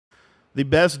The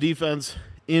best defense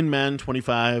in Madden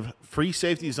 25, free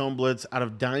safety zone blitz out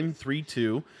of dime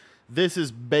 3-2. This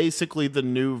is basically the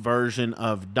new version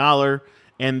of dollar,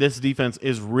 and this defense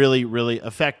is really, really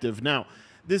effective. Now,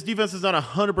 this defense is not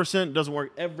 100%, doesn't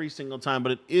work every single time,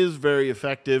 but it is very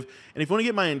effective. And if you want to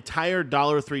get my entire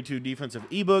 $3-2 defensive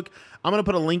ebook, I'm going to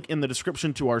put a link in the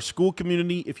description to our school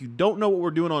community. If you don't know what we're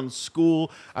doing on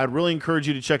school, I'd really encourage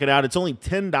you to check it out. It's only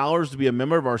 $10 to be a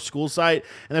member of our school site,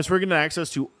 and that's where you're going to get access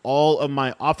to all of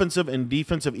my offensive and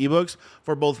defensive ebooks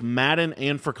for both Madden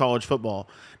and for college football.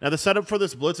 Now, the setup for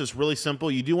this blitz is really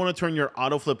simple. You do want to turn your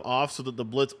auto flip off so that the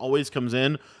blitz always comes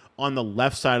in on the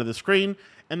left side of the screen.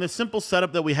 And the simple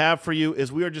setup that we have for you is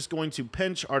we are just going to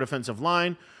pinch our defensive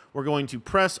line. We're going to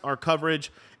press our coverage,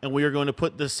 and we are going to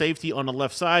put the safety on the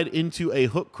left side into a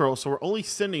hook curl. So we're only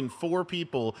sending 4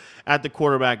 people at the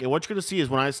quarterback. And what you're going to see is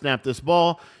when I snap this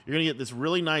ball, you're going to get this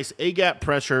really nice A-gap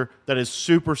pressure that is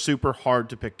super, super hard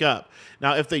to pick up.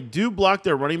 Now, if they do block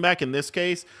their running back, in this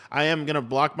case, I am going to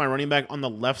block my running back on the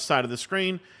left side of the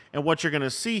screen. And what you're going to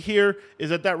see here is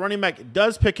that that running back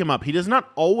does pick him up. He does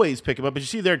not always pick him up. But you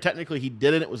see there, technically he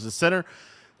didn't. It was the center.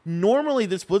 Normally,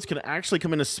 this blitz can actually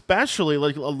come in, especially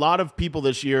like a lot of people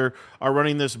this year are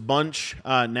running this bunch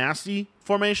nasty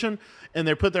formation, and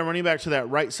they put their running back to that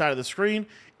right side of the screen.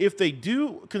 If they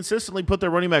do consistently put their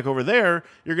running back over there,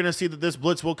 you're going to see that this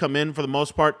blitz will come in for the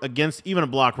most part against even a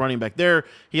block running back there.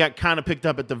 He got kind of picked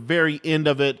up at the very end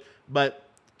of it, but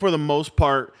for the most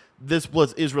part, this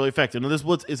blitz is really effective. Now, this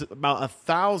blitz is about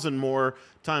 1,000 more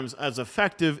times as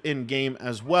effective in game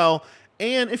as well.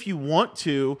 And if you want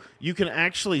to, you can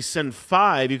actually send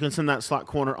 5. You can send that slot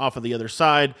corner off of the other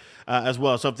side as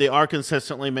well. So if they are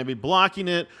consistently maybe blocking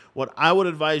it, what I would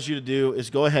advise you to do is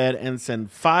go ahead and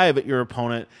send 5 at your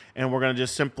opponent. And we're going to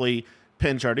just simply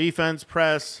pinch our defense,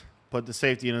 press, put the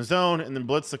safety in a zone, and then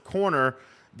blitz the corner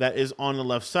that is on the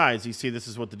left side. So you see this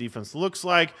is what the defense looks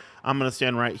like. I'm going to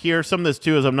stand right here. Some of this,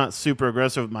 too, is I'm not super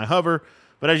aggressive with my hover.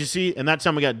 But as you see, in that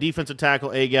time, we got defensive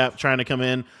tackle, A-gap, trying to come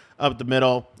in up the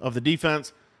middle of the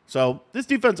defense. So this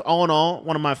defense, all in all,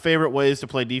 one of my favorite ways to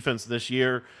play defense this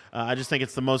year. I just think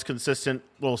it's the most consistent,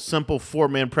 little simple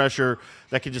 4-man pressure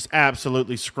that can just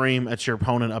absolutely scream at your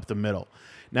opponent up the middle.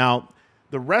 Now,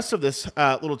 the rest of this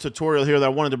little tutorial here that I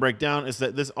wanted to break down is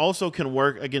that this also can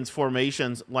work against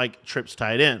formations like trips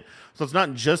tight end. So it's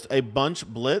not just a bunch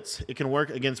blitz. It can work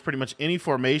against pretty much any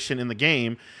formation in the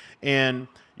game. And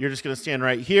you're just going to stand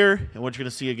right here, and what you're going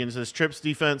to see against this trips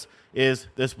defense is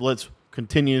this blitz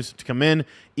continues to come in,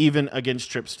 even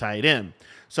against trips tight end.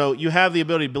 So you have the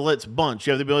ability to blitz bunch.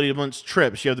 You have the ability to blitz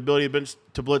trips. You have the ability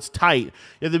to blitz tight.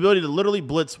 You have the ability to literally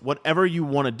blitz whatever you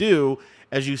want to do.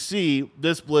 As you see,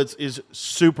 this blitz is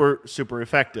super, super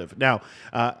effective. Now,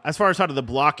 as far as how to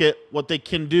block it, what they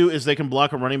can do is they can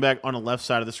block a running back on the left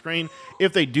side of the screen.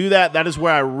 If they do that, that is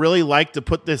where I really like to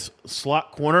put this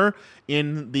slot corner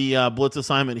in the blitz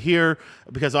assignment here,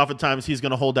 because oftentimes he's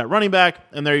going to hold that running back,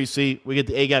 and there you see we get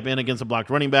the A-gap in against a blocked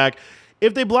running back.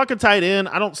 If they block a tight end,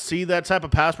 I don't see that type of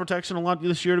pass protection a lot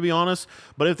this year, to be honest.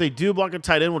 But if they do block a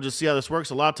tight end, we'll just see how this works.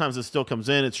 A lot of times it still comes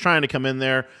in. It's trying to come in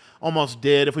there. Almost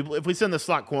did. If we send the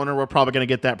slot corner, we're probably going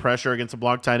to get that pressure against a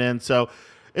block tight end. So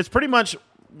it's pretty much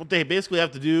what they basically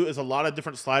have to do is a lot of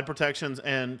different slide protections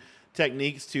and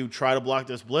techniques to try to block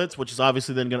this blitz, which is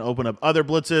obviously then going to open up other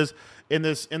blitzes in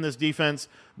this defense.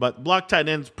 But block tight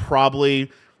ends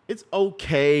probably, it's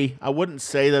okay. I wouldn't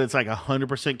say that it's like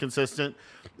 100% consistent.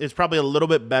 It's probably a little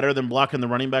bit better than blocking the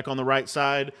running back on the right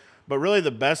side. But really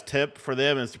the best tip for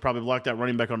them is to probably block that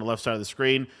running back on the left side of the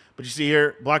screen. But you see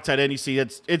here, block tight end, you see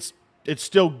it's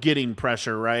still getting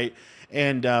pressure, right?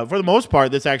 And for the most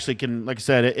part, this actually can, like I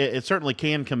said, it certainly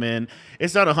can come in.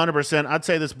 It's not 100%. I'd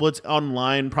say this blitz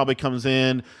online probably comes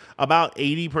in about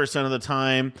 80% of the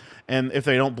time, and if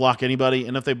they don't block anybody.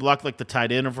 And if they block like the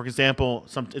tight end, for example,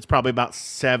 it's probably about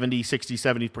 70, 60,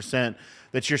 70%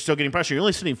 that you're still getting pressure. You're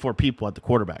only sitting 4 people at the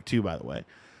quarterback too, by the way.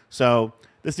 So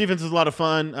this defense is a lot of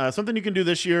fun. Something you can do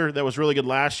this year that was really good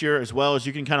last year as well is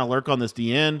you can kind of lurk on this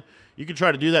DN. You can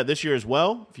try to do that this year as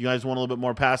well. If you guys want a little bit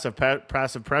more passive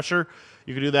pressure,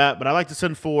 you can do that. But I like to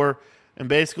send 4, and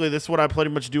basically this is what I pretty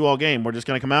much do all game. We're just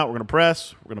going to come out. We're going to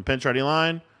press. We're going to pinch our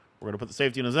D-line. We're going to put the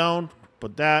safety in the zone,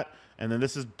 put that, and then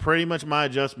this is pretty much my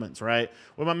adjustments, right?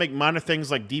 We might make minor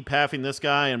things like deep halving this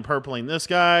guy and purpling this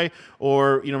guy,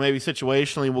 or maybe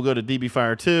situationally we'll go to DB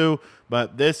Fire 2,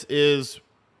 but this is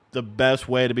the best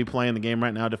way to be playing the game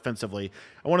right now defensively.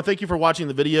 I want to thank you for watching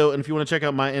the video, and if you want to check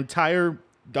out my entire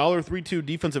 $3-2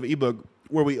 defensive ebook,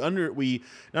 where we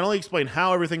not only explain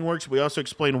how everything works, we also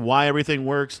explain why everything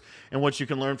works and what you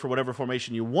can learn for whatever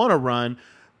formation you want to run.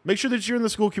 make sure that you're in the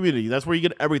school community. That's where you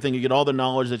get everything. You get all the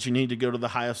knowledge that you need to go to the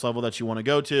highest level that you want to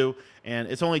go to. And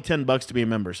it's only $10 to be a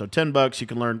member. So $10, you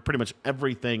can learn pretty much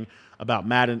everything about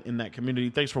Madden in that community.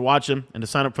 Thanks for watching. And to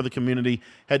sign up for the community,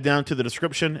 head down to the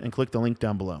description and click the link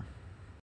down below.